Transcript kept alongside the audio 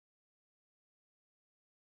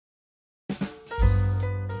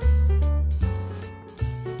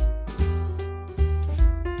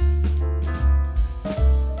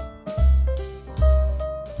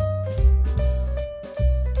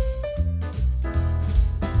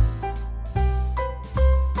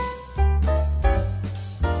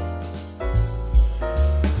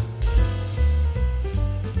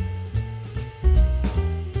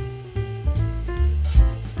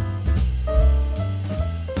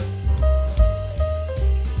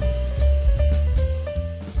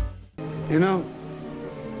You know,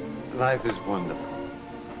 life is wonderful.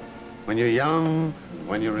 When you're young, and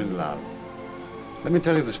when you're in love. Let me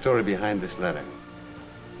tell you the story behind this letter.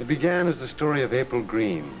 It began as the story of April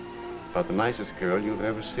Green, about the nicest girl you've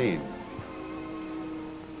ever seen.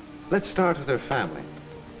 Let's start with her family,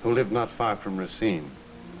 who lived not far from Racine.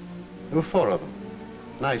 There were 4 of them,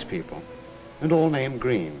 nice people, and all named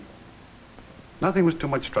Green. Nothing was too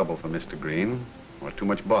much trouble for Mr. Green, or too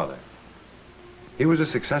much bother. He was a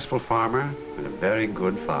successful farmer and a very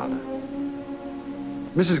good father.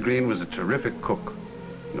 Mrs. Green was a terrific cook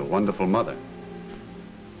and a wonderful mother.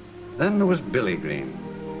 Then there was Billy Green,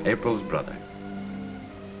 April's brother.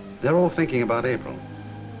 They're all thinking about April.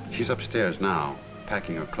 She's upstairs now,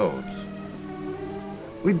 packing her clothes.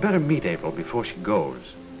 We'd better meet April before she goes.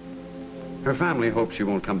 Her family hopes she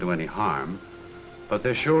won't come to any harm, but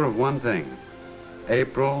they're sure of one thing.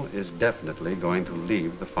 April is definitely going to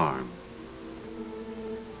leave the farm.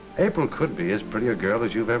 April could be as pretty a girl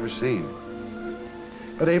as you've ever seen.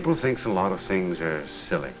 But April thinks a lot of things are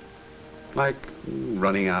silly, like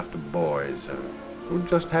running after boys or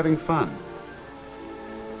just having fun.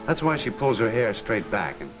 That's why she pulls her hair straight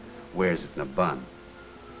back and wears it in a bun.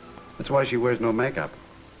 That's why she wears no makeup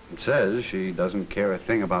and says she doesn't care a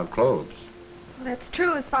thing about clothes. Well, that's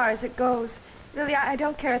true as far as it goes. Really, I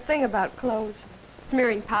don't care a thing about clothes.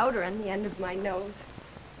 Smearing powder on the end of my nose.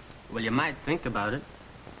 Well, you might think about it.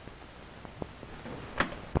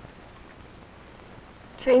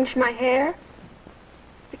 Change my hair?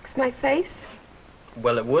 Fix my face?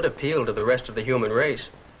 Well, it would appeal to the rest of the human race.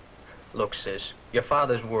 Look, sis, your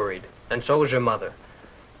father's worried, and so is your mother.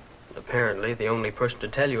 Apparently, the only person to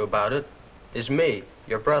tell you about it is me,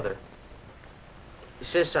 your brother.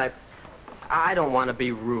 Sis, I don't want to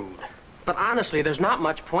be rude, but honestly, there's not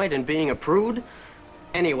much point in being a prude.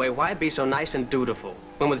 Anyway, why be so nice and dutiful,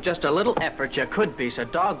 when with just a little effort you could be so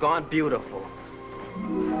doggone beautiful?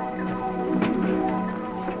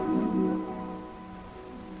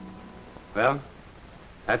 Well,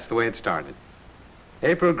 that's the way it started.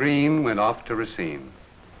 April Green went off to Racine.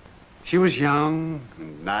 She was young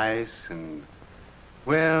and nice and,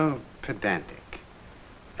 well, pedantic.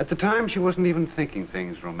 At the time, she wasn't even thinking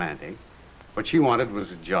things romantic. What she wanted was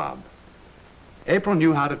a job. April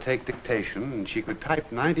knew how to take dictation, and she could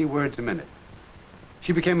type 90 words a minute.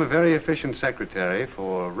 She became a very efficient secretary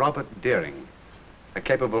for Robert Deering, a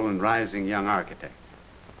capable and rising young architect.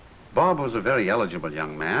 Bob was a very eligible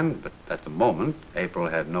young man, but at the moment, April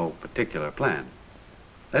had no particular plan.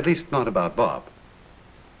 At least not about Bob.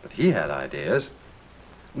 But he had ideas,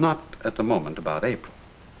 not at the moment about April.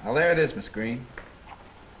 Well, there it is, Miss Green.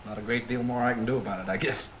 Not a great deal more I can do about it, I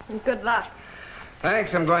guess. And good luck.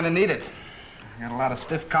 Thanks, I'm going to need it. I got a lot of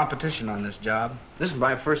stiff competition on this job. This is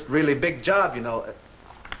my first really big job, you know.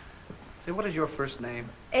 Say, what is your first name?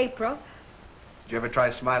 April. Did you ever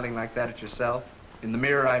try smiling like that at yourself? In the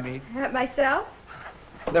mirror, I mean? At myself?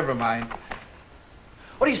 Never mind.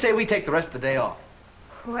 What do you say we take the rest of the day off?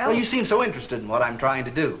 Well, you seem so interested in what I'm trying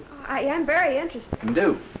to do. I am very interested. And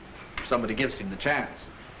do. If somebody gives him the chance.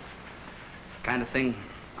 Kind of thing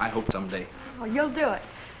I hope someday. Oh, you'll do it.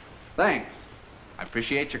 Thanks. I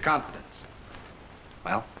appreciate your confidence.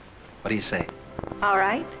 Well, what do you say? All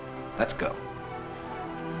right. Let's go.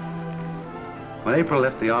 When April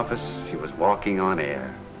left the office, she was walking on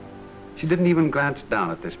air. She didn't even glance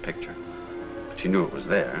down at this picture. But she knew it was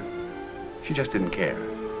there. She just didn't care.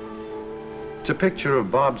 It's a picture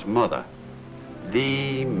of Bob's mother,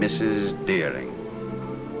 the Mrs. Deering.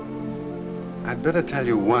 I'd better tell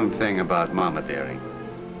you one thing about Mama Deering.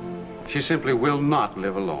 She simply will not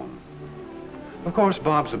live alone. Of course,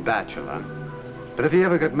 Bob's a bachelor, but if he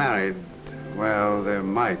ever got married, well, there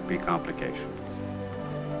might be complications.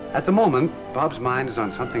 At the moment, Bob's mind is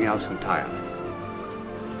on something else entirely.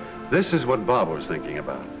 This is what Bob was thinking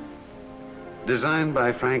about. Designed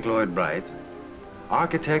by Frank Lloyd Wright,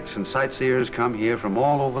 architects and sightseers come here from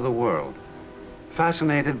all over the world,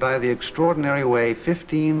 fascinated by the extraordinary way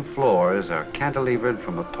 15 floors are cantilevered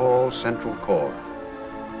from a tall central core.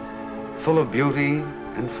 Full of beauty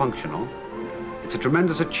and functional, it's a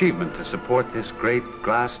tremendous achievement to support this great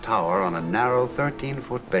glass tower on a narrow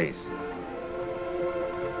 13-foot base.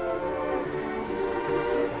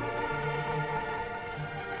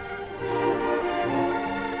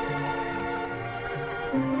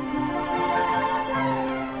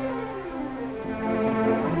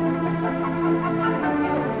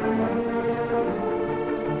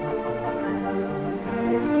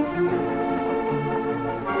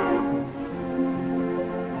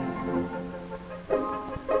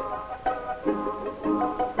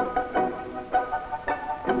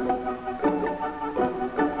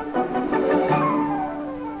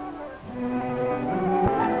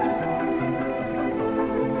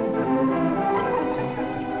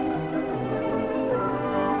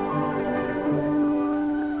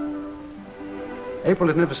 April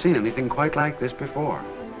had never seen anything quite like this before.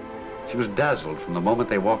 She was dazzled from the moment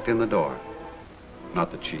they walked in the door.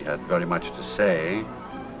 Not that she had very much to say.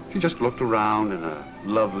 She just looked around in a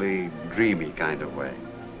lovely, dreamy kind of way.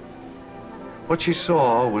 What she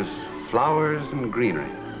saw was flowers and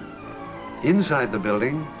greenery. Inside the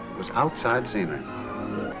building was outside scenery.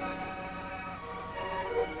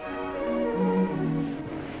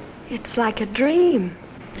 It's like a dream.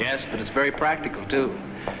 Yes, but it's very practical, too.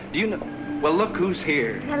 Do you know... Well, look who's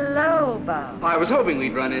here. Hello, Bob. I was hoping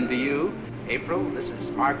we'd run into you. April, this is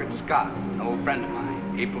Margaret Scott, an old friend of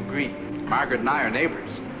mine, April Green. Margaret and I are neighbors.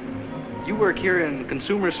 You work here in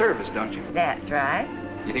consumer service, don't you? That's right.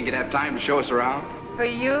 You think you'd have time to show us around? For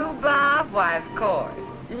you, Bob? Why, of course.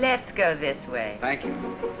 Let's go this way. Thank you.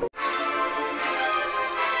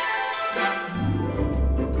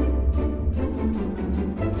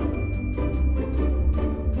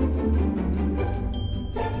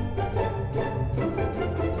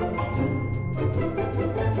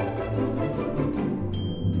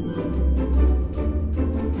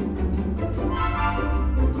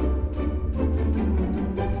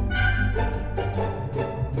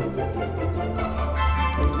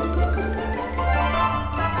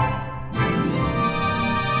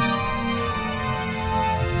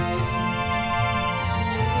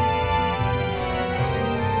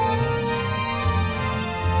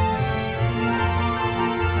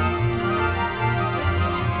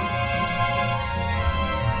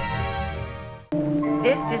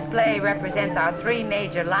 Represents our three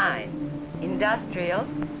major lines: industrial,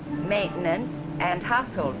 maintenance, and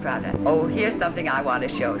household products. Oh, here's something I want to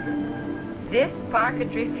show you. This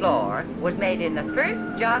parquetry floor was made in the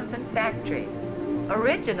first Johnson factory.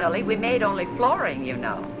 Originally, we made only flooring, you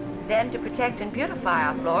know. Then, to protect and beautify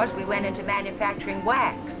our floors, we went into manufacturing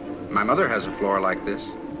wax. My mother has a floor like this.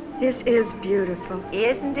 This is beautiful.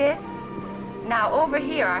 Isn't it? Now, over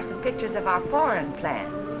here are some pictures of our foreign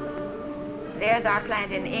plants. There's our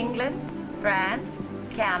plant in England, France,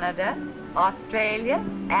 Canada, Australia,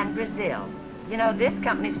 and Brazil. You know, this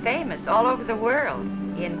company's famous all over the world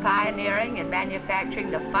in pioneering and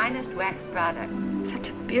manufacturing the finest wax products. Such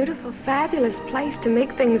a beautiful, fabulous place to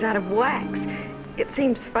make things out of wax. It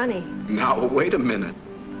seems funny. Now, wait a minute.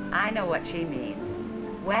 I know what she means.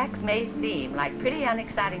 Wax may seem like pretty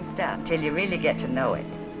unexciting stuff till you really get to know it.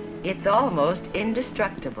 It's almost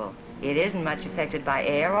indestructible. It isn't much affected by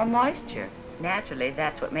air or moisture. Naturally,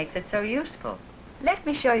 that's what makes it so useful. Let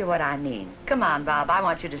me show you what I mean. Come on, Bob, I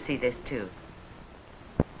want you to see this, too.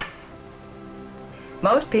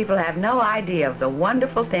 Most people have no idea of the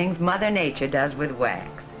wonderful things Mother Nature does with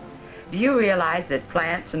wax. Do you realize that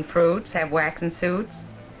plants and fruits have waxen suits?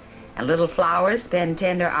 And little flowers spend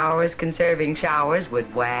tender hours conserving showers with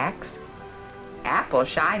wax? Apples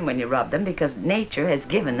shine when you rub them because nature has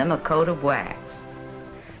given them a coat of wax.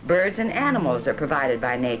 Birds and animals are provided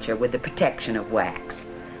by nature with the protection of wax.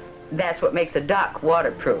 That's what makes a duck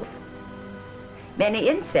waterproof. Many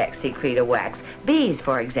insects secrete a wax. Bees,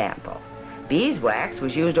 for example. Beeswax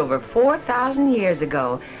was used over 4,000 years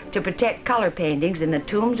ago to protect color paintings in the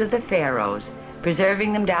tombs of the pharaohs,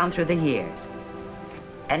 preserving them down through the years.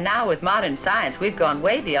 And now with modern science, we've gone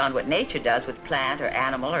way beyond what nature does with plant or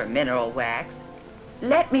animal or mineral wax.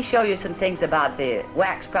 Let me show you some things about the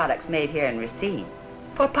wax products made here in Racine.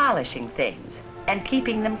 For polishing things and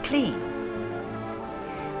keeping them clean.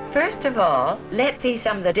 First of all, let's see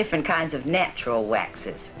some of the different kinds of natural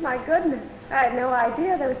waxes. My goodness, I had no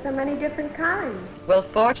idea there were so many different kinds. Well,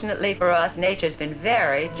 fortunately for us, nature's been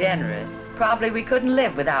very generous. Probably we couldn't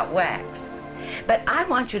live without wax. But I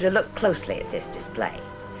want you to look closely at this display.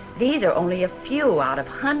 These are only a few out of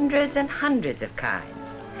hundreds and hundreds of kinds.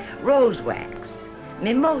 Rose wax,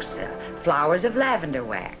 mimosa, flowers of lavender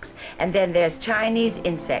wax, and then there's Chinese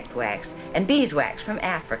insect wax and beeswax from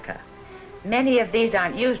Africa. Many of these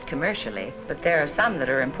aren't used commercially, but there are some that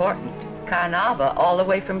are important. Carnauba all the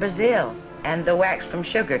way from Brazil, and the wax from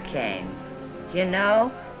sugar cane. You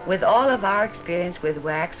know, with all of our experience with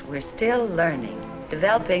wax, we're still learning,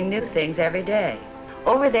 developing new things every day.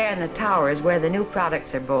 Over there in the tower is where the new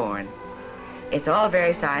products are born. It's all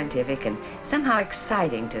very scientific and somehow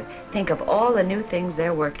exciting to think of all the new things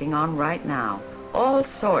they're working on right now. All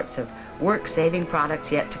sorts of work-saving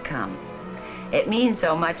products yet to come. It means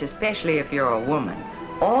so much, especially if you're a woman.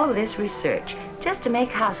 All this research just to make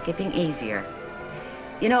housekeeping easier.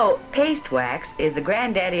 You know, paste wax is the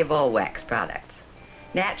granddaddy of all wax products.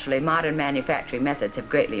 Naturally, modern manufacturing methods have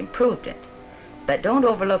greatly improved it. But don't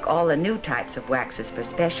overlook all the new types of waxes for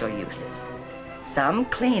special uses. Some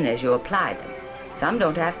clean as you apply them. Some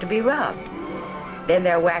don't have to be rubbed. Then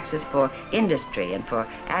there are waxes for industry and for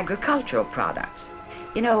agricultural products.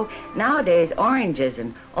 You know, nowadays oranges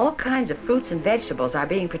and all kinds of fruits and vegetables are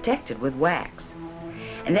being protected with wax.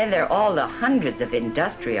 And then there are all the hundreds of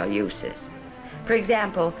industrial uses. For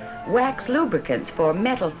example, wax lubricants for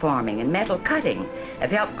metal forming and metal cutting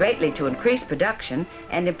have helped greatly to increase production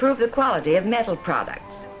and improve the quality of metal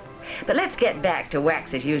products. But let's get back to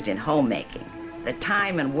waxes used in homemaking, the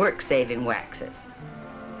time and work-saving waxes.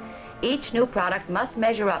 Each new product must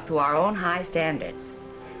measure up to our own high standards.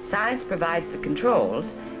 Science provides the controls,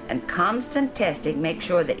 and constant testing makes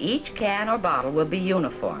sure that each can or bottle will be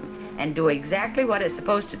uniform and do exactly what it's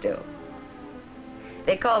supposed to do.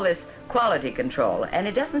 They call this quality control, and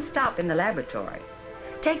it doesn't stop in the laboratory.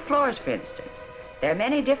 Take floors, for instance. There are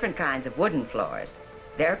many different kinds of wooden floors.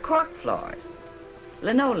 There are cork floors,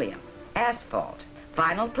 linoleum, asphalt,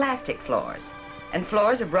 vinyl plastic floors, and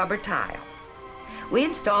floors of rubber tile. We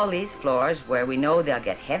install these floors where we know they'll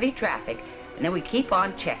get heavy traffic, and then we keep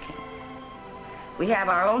on checking. We have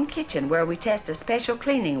our own kitchen where we test a special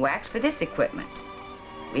cleaning wax for this equipment.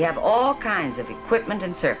 We have all kinds of equipment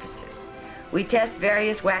and surfaces. We test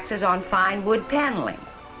various waxes on fine wood paneling,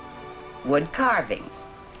 wood carvings.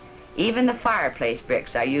 Even the fireplace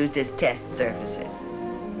bricks are used as test surfaces.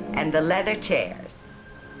 And the leather chairs.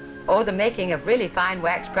 Oh, the making of really fine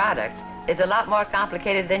wax products is a lot more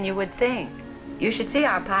complicated than you would think. You should see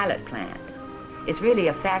our pilot plant. It's really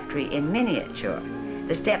a factory in miniature,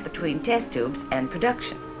 the step between test tubes and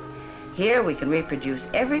production. Here we can reproduce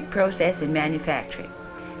every process in manufacturing.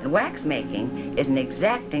 And wax making is an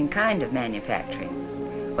exacting kind of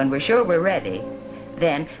manufacturing. When we're sure we're ready,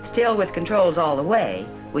 then, still with controls all the way,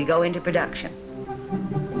 we go into production.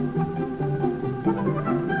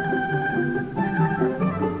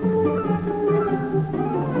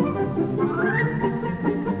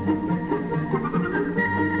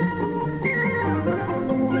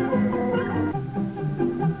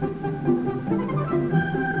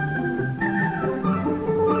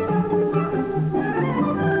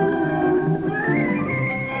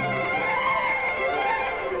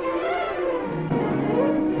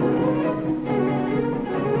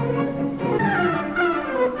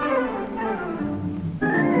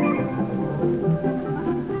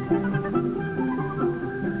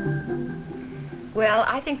 Well,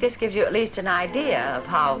 I think this gives you at least an idea of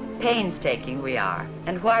how painstaking we are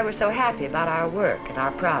and why we're so happy about our work and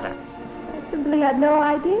our products. I simply had no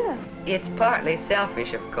idea. It's partly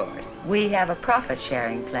selfish, of course. We have a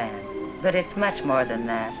profit-sharing plan, but it's much more than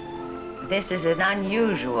that. This is an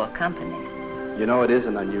unusual company. You know, it is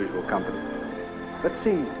an unusual company. Let's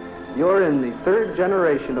see, you're in the 3rd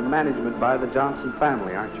generation of management by the Johnson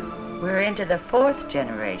family, aren't you? We're into the 4th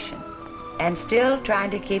generation, and still trying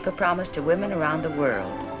to keep a promise to women around the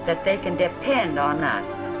world that they can depend on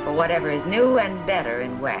us for whatever is new and better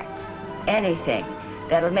in wax. Anything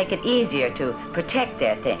that'll make it easier to protect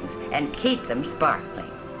their things and keep them sparkling.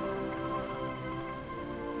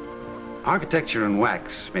 Architecture in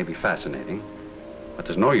wax may be fascinating, but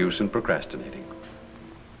there's no use in procrastinating.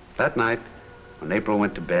 That night, when April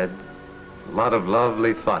went to bed, a lot of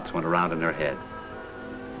lovely thoughts went around in her head.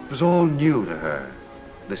 It was all new to her,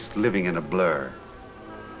 this living in a blur.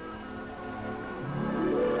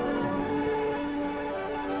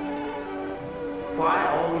 Why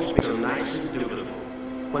always be so nice and dutiful,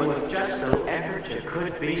 when with just a little effort it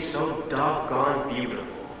could be so doggone beautiful?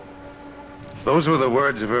 Those were the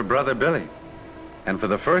words of her brother Billy, and for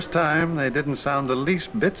the first time they didn't sound the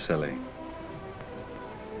least bit silly.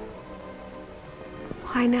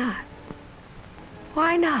 Why not?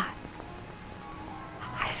 Why not?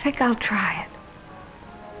 I think I'll try it.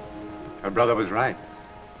 Her brother was right.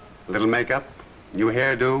 A little makeup, new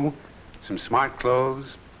hairdo, some smart clothes,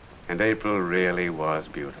 and April really was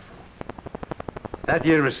beautiful. That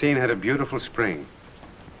year, Racine had a beautiful spring.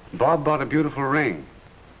 Bob bought a beautiful ring.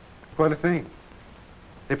 Quite a thing.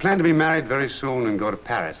 They planned to be married very soon and go to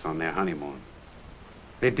Paris on their honeymoon.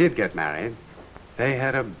 They did get married. They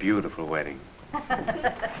had a beautiful wedding.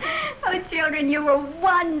 Oh, children, you were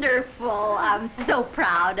wonderful. I'm so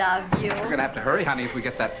proud of you. We're gonna have to hurry, honey, if we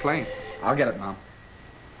get that plane. I'll get it, Mom.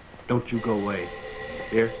 Don't you go away.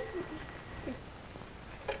 Here.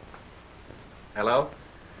 Hello?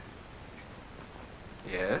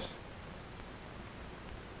 Yes?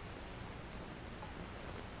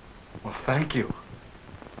 Well, thank you.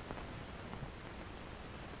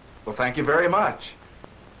 Well, thank you very much.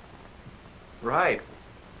 Right.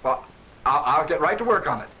 Well, I'll get right to work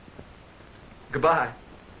on it. Goodbye.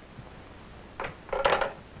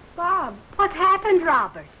 Bob, what's happened,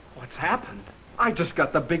 Robert? What's happened? I just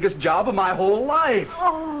got the biggest job of my whole life.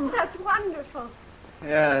 Oh, that's wonderful.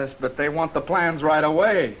 Yes, but they want the plans right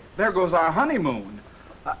away. There goes our honeymoon.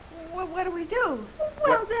 What do we do?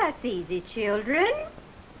 Well, that's easy, children.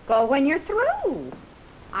 Go when you're through.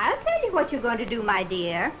 I'll tell you what you're going to do, my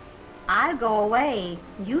dear. I'll go away.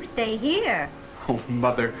 You stay here. Oh,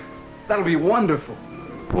 Mother, that'll be wonderful.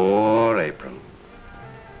 Poor April.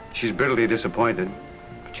 She's bitterly disappointed,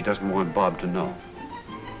 but she doesn't want Bob to know.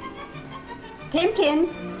 Timkins.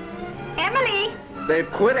 Emily. They've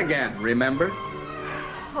quit again, remember?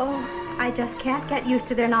 Oh, I just can't get used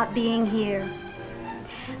to their not being here.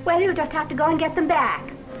 Well, you'll just have to go and get them back.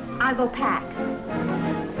 I'll go pack.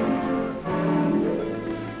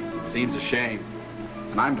 Seems a shame,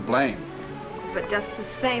 and I'm to blame. But just the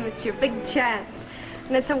same, it's your big chance.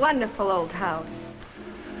 And it's a wonderful old house.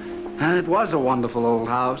 And it was a wonderful old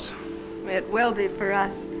house. It will be for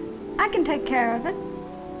us. I can take care of it.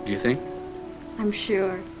 Do you think? I'm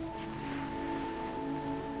sure.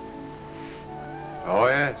 Oh,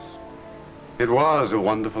 yes. It was a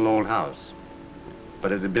wonderful old house.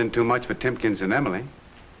 But it had been too much for Timkins and Emily.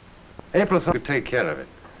 April thought she could take care of it.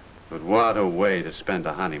 But what a way to spend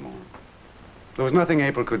a honeymoon. There was nothing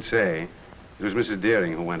April could say. It was Mrs.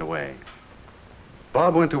 Deering who went away.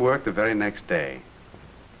 Bob went to work the very next day.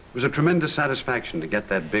 It was a tremendous satisfaction to get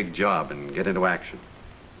that big job and get into action.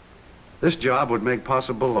 This job would make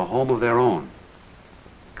possible a home of their own.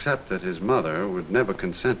 Except that his mother would never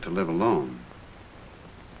consent to live alone.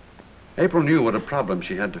 April knew what a problem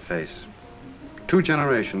she had to face. 2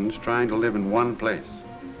 generations trying to live in one place.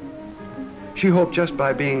 She hoped just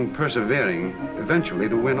by being persevering, eventually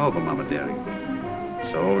to win over Mama Deering.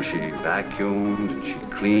 So she vacuumed, and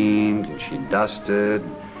she cleaned, and she dusted.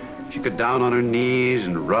 She got down on her knees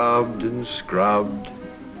and rubbed and scrubbed.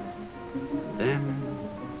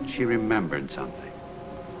 Then she remembered something.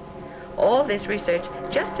 All this research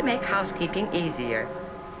just to make housekeeping easier.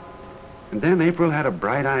 And then April had a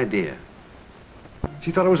bright idea.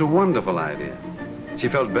 She thought it was a wonderful idea. She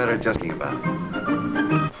felt better just thinking about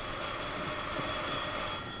it.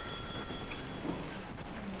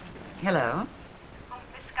 Hello? Oh,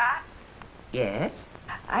 Miss Scott? Yes?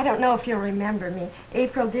 I don't know if you'll remember me.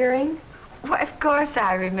 April Deering? Why, of course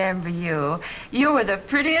I remember you. You were the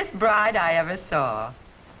prettiest bride I ever saw.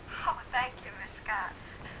 Oh, thank you, Miss Scott.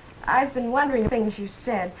 I've been wondering things you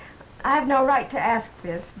said. I have no right to ask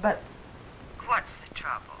this, but... What's the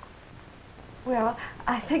trouble? Well,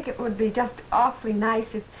 I think it would be just awfully nice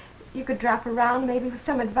if you could drop around maybe with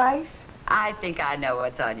some advice. I think I know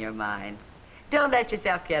what's on your mind. Don't let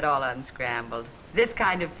yourself get all unscrambled. This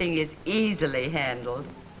kind of thing is easily handled.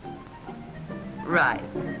 Right.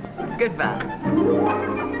 Goodbye.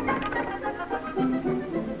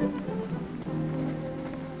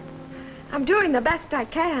 I'm doing the best I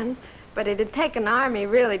can, but it'd take an army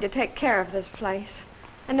really to take care of this place.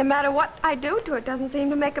 And no matter what I do to it, doesn't seem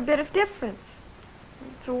to make a bit of difference.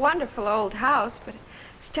 It's a wonderful old house, but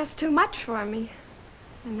it's just too much for me.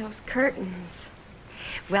 And those curtains.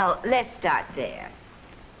 Well, let's start there.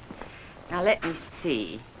 Now, let me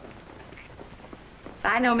see. If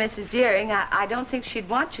I know Mrs. Deering, I don't think she'd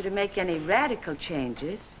want you to make any radical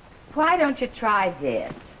changes. Why don't you try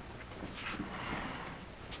this?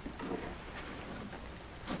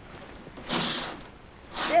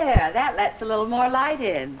 There, that lets a little more light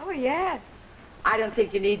in. Oh, yes. I don't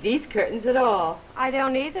think you need these curtains at all. I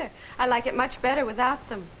don't either. I like it much better without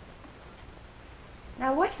them.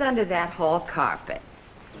 Now, what's under that hall carpet?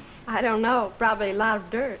 I don't know. Probably a lot of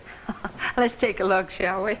dirt. Let's take a look,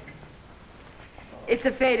 shall we? It's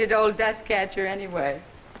a faded old dust catcher anyway.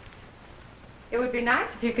 It would be nice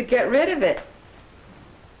if you could get rid of it.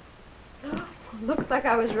 Oh, looks like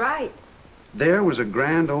I was right. There was a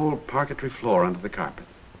grand old parquetry floor under the carpet.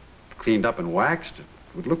 Cleaned up and waxed,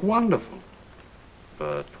 it would look wonderful.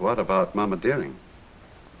 But what about Mama Deering?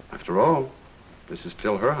 After all, this is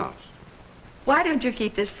still her house. Why don't you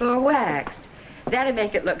keep this floor waxed? That'd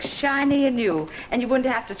make it look shiny and new, and you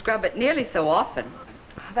wouldn't have to scrub it nearly so often.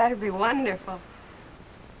 That'd be wonderful.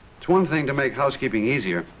 It's one thing to make housekeeping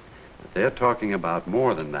easier, but they're talking about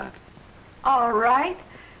more than that. All right.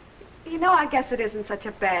 You know, I guess it isn't such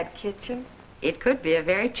a bad kitchen. It could be a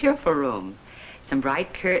very cheerful room. Some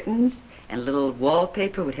bright curtains and a little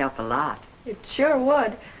wallpaper would help a lot. It sure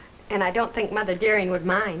would. And I don't think Mother Deering would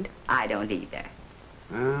mind. I don't either.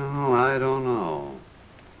 Well, I don't know.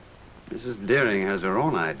 Mrs. Deering has her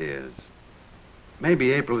own ideas.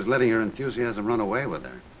 Maybe April is letting her enthusiasm run away with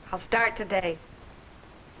her. I'll start today.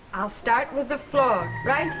 I'll start with the floor,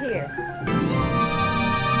 right here.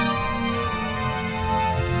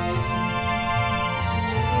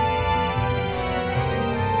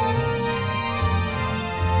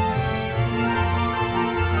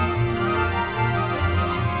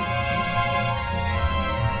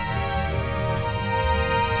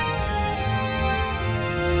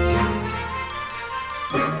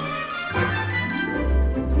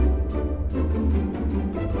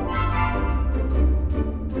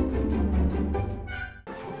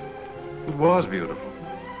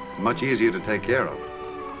 much easier to take care of.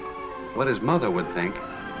 What his mother would think,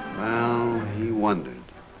 well, he wondered.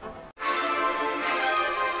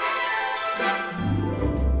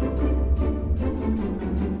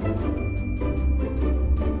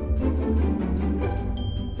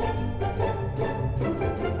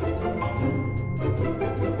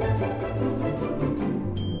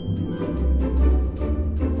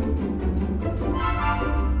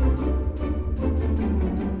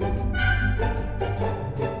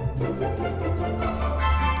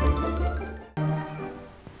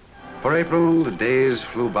 For April, the days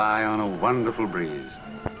flew by on a wonderful breeze.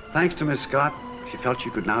 Thanks to Miss Scott, she felt she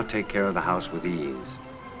could now take care of the house with ease.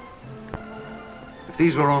 If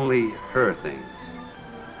these were only her things.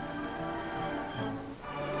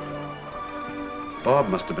 Bob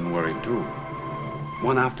must have been worried too.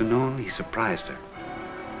 One afternoon, he surprised her.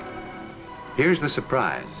 Here's the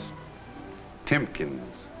surprise.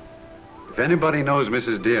 Timpkins. If anybody knows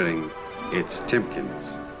Mrs. Deering, it's Timpkins.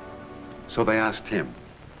 So they asked him.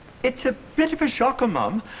 It's a bit of a shocker,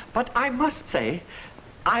 Mum, but I must say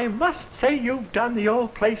you've done the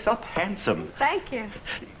old place up handsome. Thank you.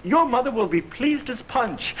 Your mother will be pleased as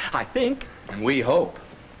punch, I think. And we hope.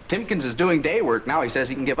 Timpkins is doing day work now. He says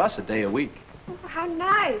he can give us a day a week. Oh, how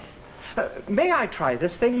nice. May I try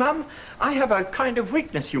this thing, Mum? I have a kind of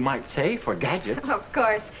weakness, you might say, for gadgets. Of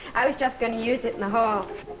course. I was just going to use it in the hall.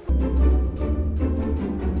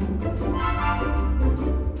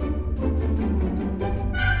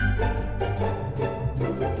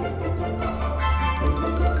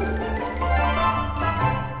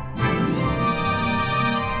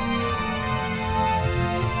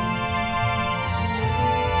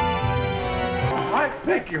 I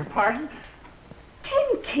beg your pardon?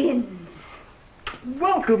 Timpkins!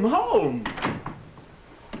 Welcome home.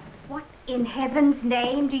 What in heaven's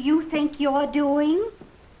name do you think you're doing?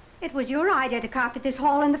 It was your idea to carpet this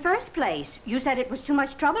hall in the first place. You said it was too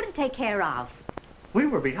much trouble to take care of. We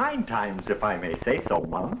were behind times, if I may say so,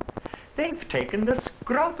 Mum. They've taken the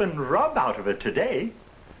scrub and rub out of it today.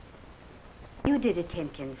 You did it,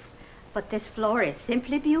 Timpkins. But this floor is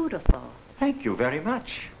simply beautiful. Thank you very much.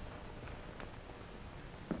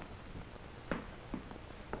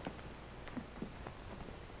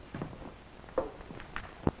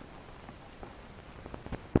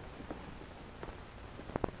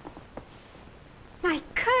 My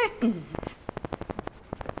curtains!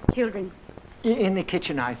 Children. In the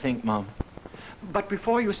kitchen, I think, Mum. But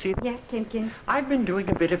before you see... Yes, Timpkins? I've been doing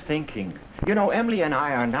a bit of thinking. You know, Emily and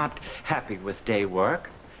I are not happy with day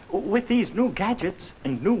work. With these new gadgets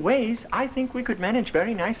and new ways, I think we could manage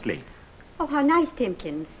very nicely. Oh, how nice,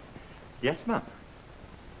 Timpkins. Yes, Mum.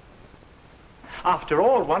 After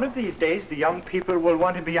all, one of these days, the young people will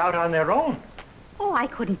want to be out on their own. Oh, I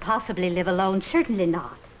couldn't possibly live alone. Certainly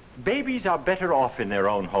not. Babies are better off in their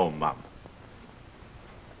own home, Mum.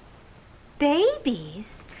 Babies?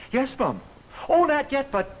 Yes, Mum. Oh, not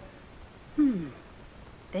yet, but...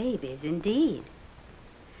 Babies, indeed.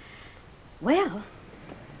 Well...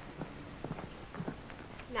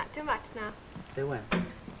 Not too much now. Say when?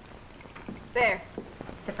 There.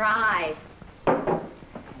 Surprise.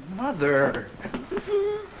 Mother!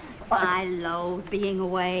 I loathe being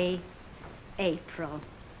away. April.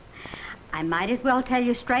 I might as well tell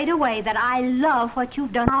you straight away that I love what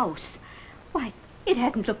you've done house. Why, it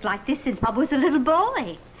hasn't looked like this since Bob was a little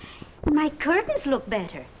boy. My curtains look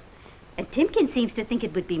better. And Timpkins seems to think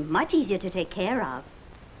it would be much easier to take care of.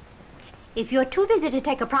 If you're too busy to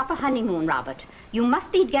take a proper honeymoon, Robert, you must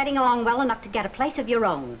be getting along well enough to get a place of your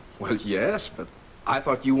own. Well, yes, but I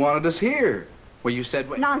thought you wanted us here. Well, you said...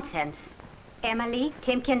 Nonsense. Emily,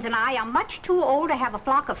 Timpkins, and I are much too old to have a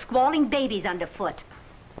flock of squalling babies underfoot.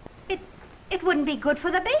 It wouldn't be good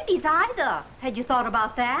for the babies either. Had you thought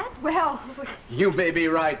about that? Well... You may be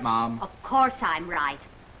right, Mom. Of course I'm right.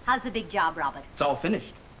 How's the big job, Robert? It's all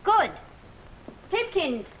finished. Good.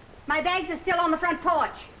 Timpkins, my bags are still on the front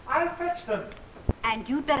porch. I'll fetch them. And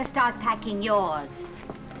you'd better start packing yours.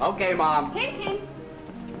 Okay, Mom. Timpkins!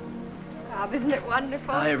 Bob, isn't it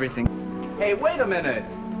wonderful? Everything. Hey, wait a minute.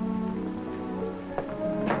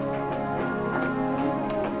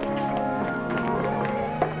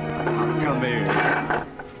 Come here.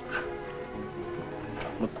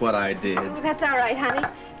 Look what I did. Oh, that's all right, honey.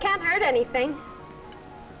 Can't hurt anything.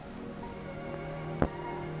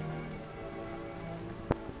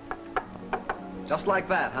 Just like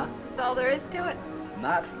that, huh? That's all there is to it.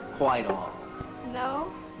 Not quite all.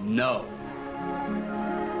 No? No.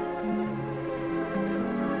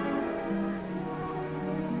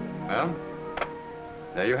 Well,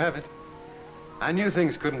 there you have it. I knew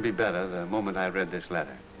things couldn't be better the moment I read this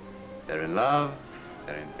letter. They're in love,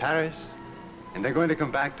 they're in Paris, And they're going to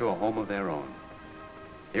come back to a home of their own.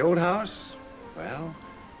 The old house, well,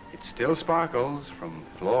 it still sparkles from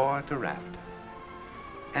floor to raft.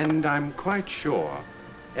 And I'm quite sure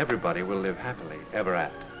everybody will live happily ever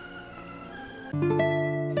after.